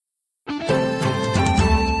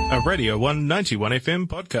a Radio 191 FM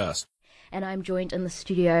podcast. And I'm joined in the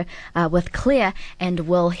studio with Claire and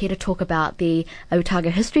Will, here to talk about the Otago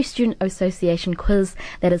History Student Association quiz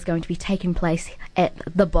that is going to be taking place at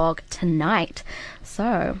the Bog tonight.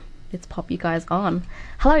 So let's pop you guys on.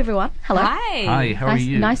 Hello, everyone. Hello. Hi. Hi, how are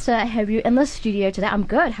you? Nice to have you in the studio today. I'm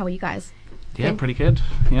good. How are you guys? Yeah, pretty good.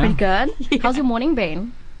 Yeah. Pretty good? Yeah. How's your morning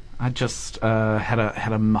been? I just had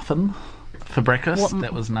a muffin for breakfast.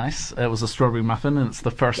 That was nice. It was a strawberry muffin, and it's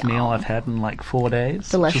the first meal I've had in like 4 days.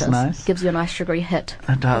 Delicious. Which is nice. Gives you a nice sugary hit.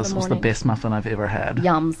 It does. It was the best muffin I've ever had.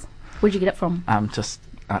 Yums. Where'd you get it from? Just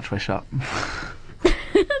Archway Shop.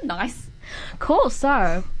 Nice. Cool.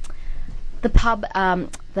 So, the pub,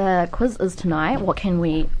 the quiz is tonight. What can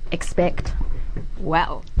we expect?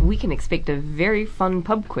 Well, we can expect a very fun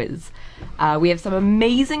pub quiz. We have some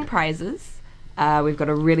amazing prizes. We've got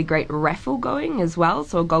a really great raffle going as well,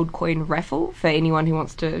 so a gold coin raffle for anyone who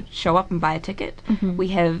wants to show up and buy a ticket. Mm-hmm. We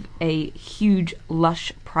have a huge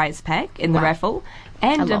Lush prize pack in the raffle.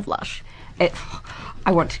 And I love Lush.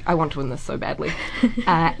 I want to win this so badly.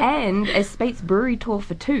 And a Speight's Brewery tour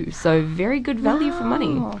for 2, so very good value for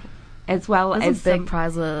money. As well Those as are big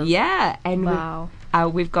prizes. Yeah, and wow.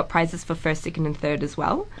 We've got prizes for 1st, 2nd and 3rd as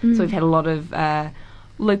well. So we've had a lot of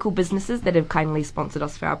local businesses that have kindly sponsored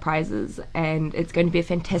us for our prizes, and it's going to be a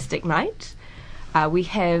fantastic night. We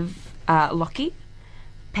have Lockie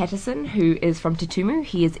Patterson, who is from Tutumu.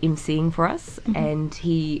 He is emceeing for us, and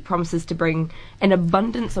he promises to bring an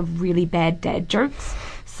abundance of really bad dad jokes.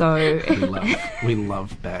 So we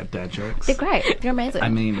love bad dad jokes. They're great. They're amazing. I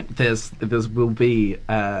mean, there will be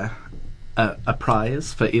a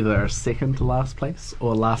prize for either second to last place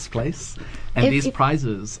or last place, and these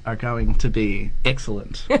prizes are going to be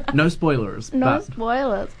excellent. No spoilers. No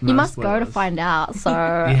spoilers. You must go to find out. So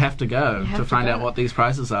you have to go to find out what these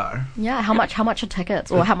prizes are. Yeah. How much are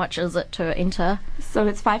tickets, or how much is it to enter? So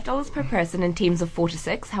it's $5 per person in teams of 4 to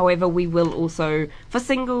 6. However, we will also, for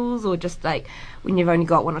singles or just like when you've only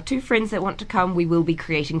got 1 or 2 friends that want to come, we will be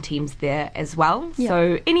creating teams there as well. Yeah.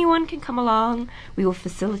 So anyone can come along. We will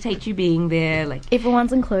facilitate you being there. Like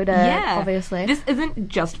everyone's included. Yeah, obviously. This isn't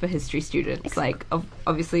just for history students. Like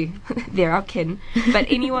obviously they're our kin, but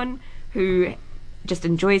anyone who just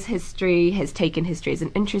enjoys history, has taken history as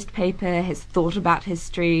an interest paper, has thought about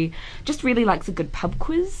history, just really likes a good pub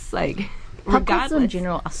quiz. Like pub quizzes in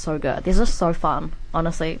general are so good. They're just so fun.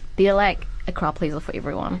 Honestly, they're like a crowd pleaser for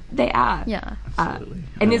everyone. They are. Yeah. Absolutely.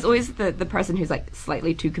 And there's always the person who's like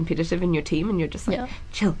slightly too competitive in your team, and you're just like,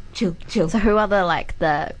 chill. So who are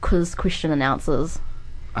the quiz question announcers?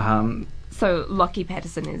 So Lockie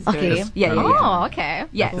Patterson is okay. Yeah. Oh, okay.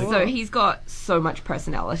 Yeah, so he's got so much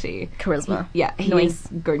personality. Charisma. He's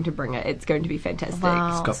going to bring it. It's going to be fantastic.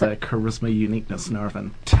 Wow. He's got the charisma, uniqueness, nerve,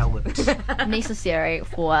 and talent. Necessary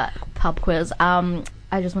for pub quiz.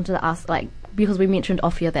 I just wanted to ask, because we mentioned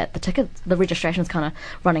off here that the registration's kind of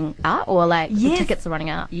running out, or the tickets are running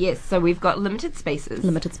out. Yes, so we've got limited spaces.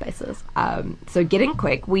 So get in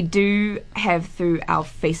quick. We do have through our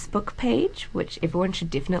Facebook page, which everyone should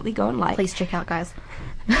definitely go and like. Please check out, guys.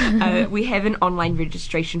 We have an online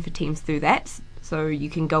registration for teams through that. So you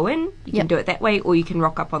can go in, you can do it that way, or you can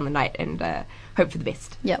rock up on the night and hope for the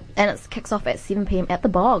best. Yep, and it kicks off at 7 p.m. at the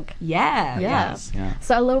Bog. Yeah. Yes, yeah.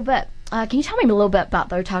 So a little bit. Can you tell me a little bit about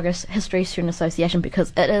the Otago History Student Association,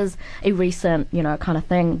 because it is a recent, kind of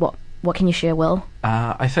thing. What can you share, Will?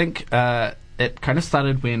 I think it kind of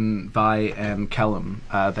started when Vi and Callum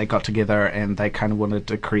they got together and they kind of wanted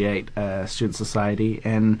to create a student society,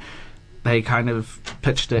 and they kind of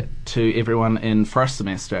pitched it to everyone in first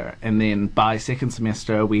semester, and then by second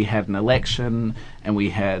semester we had an election and we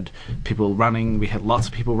had people running. We had lots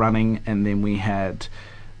of people running, and then we had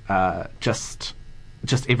just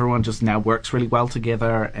everyone just now works really well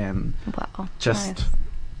together, and just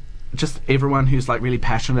everyone who's like really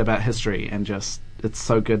passionate about history, and just it's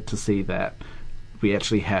so good to see that we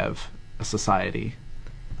actually have a society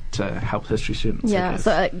to help history students. Yeah,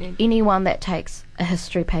 so anyone that takes a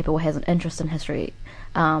history paper or has an interest in history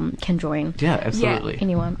can join. Yeah, absolutely. Yeah,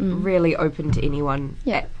 anyone. Really open to anyone.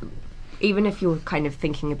 Yeah. Even if you're kind of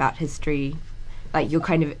thinking about history, like you're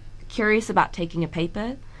kind of curious about taking a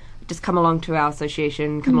paper, just come along to our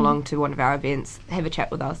association, come along to one of our events, have a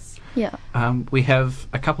chat with us. Yeah. We have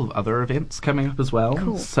a couple of other events coming up as well.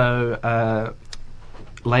 Cool. So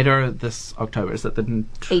later this October, is it the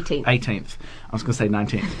 18th? 18th. I was going to say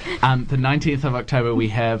 19th. The 19th of October we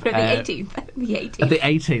have... No, the 18th. The 18th. The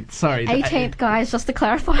 18th, sorry. 18th, guys, just to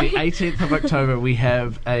clarify. The 18th of October we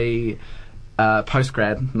have a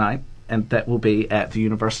postgrad night and that will be at the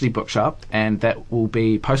University Bookshop, and that will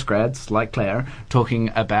be postgrads like Claire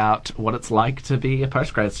talking about what it's like to be a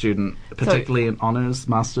postgrad student, particularly in honours,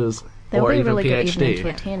 masters, That'll or be a even really good evening to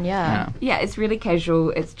PhD. attend, yeah. Yeah, it's really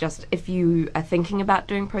casual. It's just if you are thinking about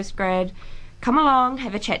doing postgrad, come along,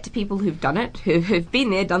 have a chat to people who've done it, who've been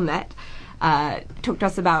there, done that. Talk to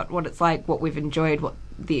us about what it's like, what we've enjoyed, what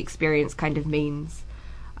the experience kind of means.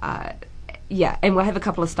 Yeah, and we'll have a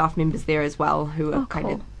couple of staff members there as well who are kind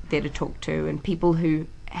cool. of there to talk to, and people who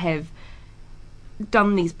have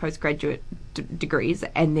done these postgraduate degrees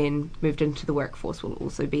and then moved into the workforce will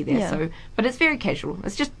also be there. Yeah. So, but it's very casual.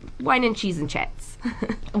 It's just wine and cheese and chats.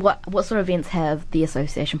 What sort of events have the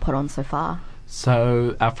association put on so far?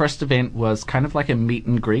 So our first event was kind of like a meet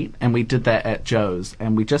and greet, and we did that at Joe's,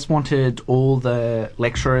 and we just wanted all the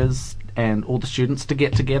lecturers and all the students to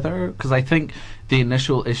get together, because I think the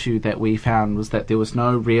initial issue that we found was that there was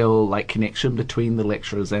no real connection between the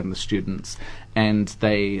lecturers and the students, and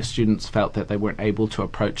students felt that they weren't able to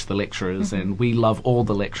approach the lecturers, and we love all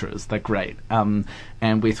the lecturers, they're great, and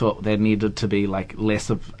we thought there needed to be less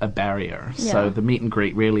of a barrier. So Yeah. the meet and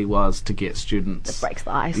greet really was to get students, It breaks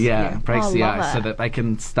the ice. yeah, Yeah. breaks Oh, the love ice, so it. that they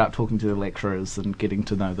can start talking to the lecturers and getting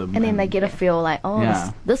to know them, And then they get a feel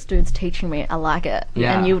Yeah. this dude's teaching me, I like it.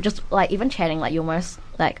 Yeah. And you just, even chatting, you almost,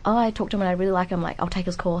 oh, I talked to him and I really like him, I'll take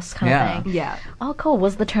his course kind Yeah. of thing. Yeah. Oh, cool.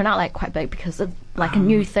 Was the turnout, quite big because it's, a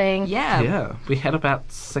new thing? Yeah, we had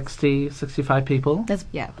about 65 people. There's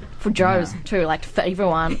Yeah. for Joe's too, to fit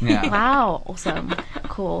everyone. Yeah. Wow, awesome,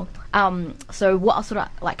 cool. So what are sort of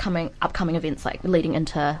upcoming events leading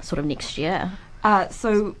into sort of next year?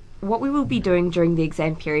 So what we will be doing during the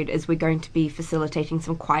exam period is we're going to be facilitating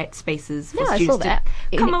some quiet spaces for Yeah, I students saw that.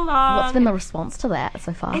 to come along. What's been the response to that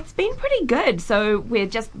so far? It's been pretty good. So we're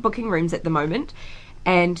just booking rooms at the moment,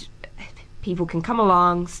 and people can come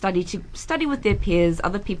along, study with their peers,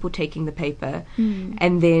 other people taking the paper,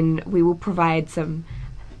 and then we will provide some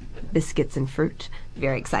biscuits and fruit.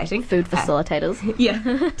 Very exciting. Food facilitators.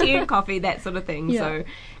 Yeah, tea and coffee, that sort of thing. Yeah. So,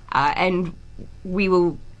 and we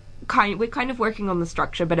will we're kind of working on the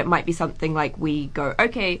structure, but it might be something like we go,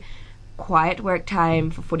 okay, quiet work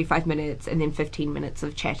time for 45 minutes and then 15 minutes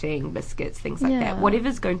of chatting, biscuits, things like Yeah. that.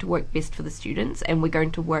 Whatever's going to work best for the students, and we're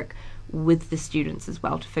going to work with the students as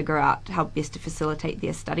well to figure out how best to facilitate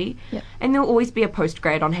their study. Yep. And there'll always be a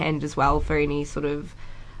postgrad on hand as well for any sort of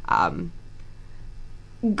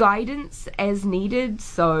guidance as needed,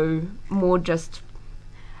 so more just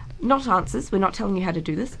not answers, we're not telling you how to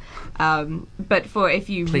do this, but for if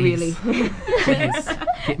you Please. really Please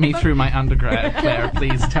get me through my undergrad, Claire.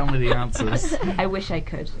 Please tell me the answers. I wish I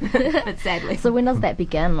could, but sadly. So when does that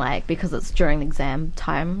begin? Because it's during the exam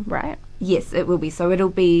time, right? Yes, it will be. So it'll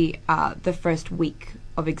be the first week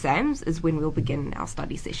of exams is when we'll begin our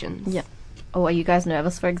study sessions. Yeah. Oh, are you guys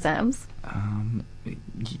nervous for exams?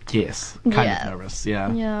 Yes, kind Yeah. of nervous,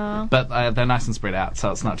 yeah. Yeah. But they're nice and spread out,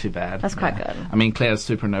 so it's not too bad. That's quite Yeah. good. I mean, Claire's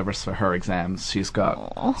super nervous for her exams. She's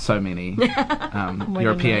got Aw. so many. my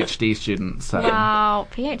You're a goodness. PhD student, so Wow,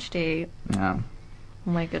 PhD. yeah.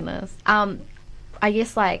 Oh my goodness. I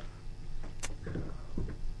guess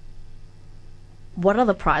what are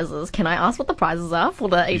the prizes? Can I ask what the prizes are for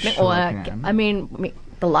the evening? sure Or can. I mean,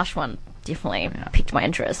 the Lush one definitely Yeah. piqued my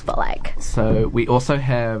interest, but So we also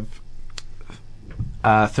have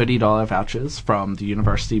 $30 vouchers from the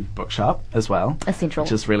University Bookshop as well, essential.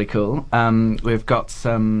 which is really cool. We've got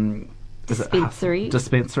some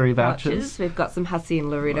dispensary vouchers. We've got some Hussey and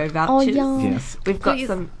Loreto vouchers. Oh, yum. Yes. We've got Please.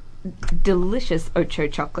 some delicious Ocho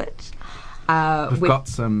chocolate. We've got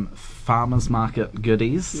some farmers market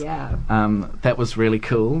goodies. Yeah. That was really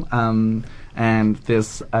cool. And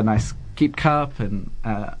there's a nice keep cup and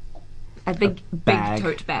A big bag.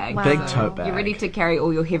 tote bag. Wow. Big tote bag. You're ready to carry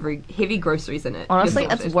all your heavy groceries in it. Honestly,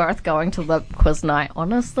 You're it's sorted. worth going to the quiz night.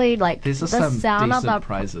 Honestly, These are the some sound of the decent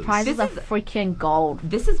prizes. prizes This are is- freaking gold.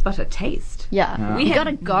 This is but a taste. Yeah, Yeah. we We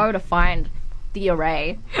gotta have- go to find the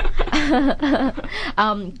array.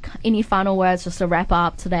 Any final words just to wrap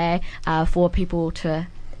up today for people to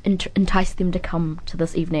entice them to come to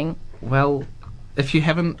this evening? Well, if you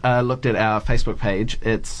haven't looked at our Facebook page,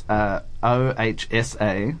 it's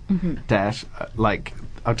OHSA dash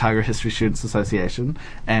Otago History Students Association,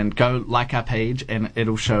 and go like our page, and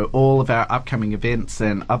it'll show all of our upcoming events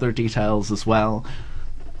and other details as well.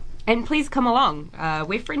 And please come along.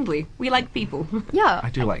 We're friendly. We like people. Yeah.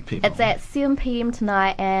 I do like people. It's at 7 p.m.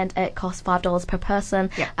 tonight, and it costs $5 per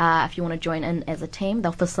person. Yeah. If you want to join in as a team,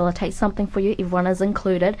 they'll facilitate something for you. Everyone is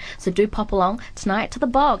included. So do pop along tonight to the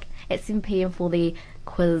Bog at 7 p.m. for the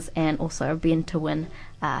quiz and also Ben to win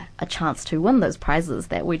a chance to win those prizes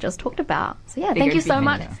that we just talked about. So yeah, thank you so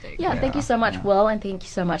much. Yeah, thank you so much, Will, and thank you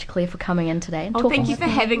so much, Claire, for coming in today and talking thank you with for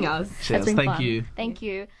me. having us. Cheers, It's been thank fun. you. Thank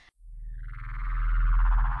you.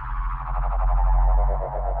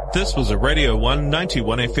 This was a Radio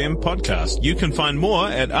 191 FM podcast. You can find more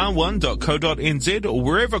at r1.co.nz or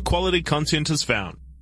wherever quality content is found.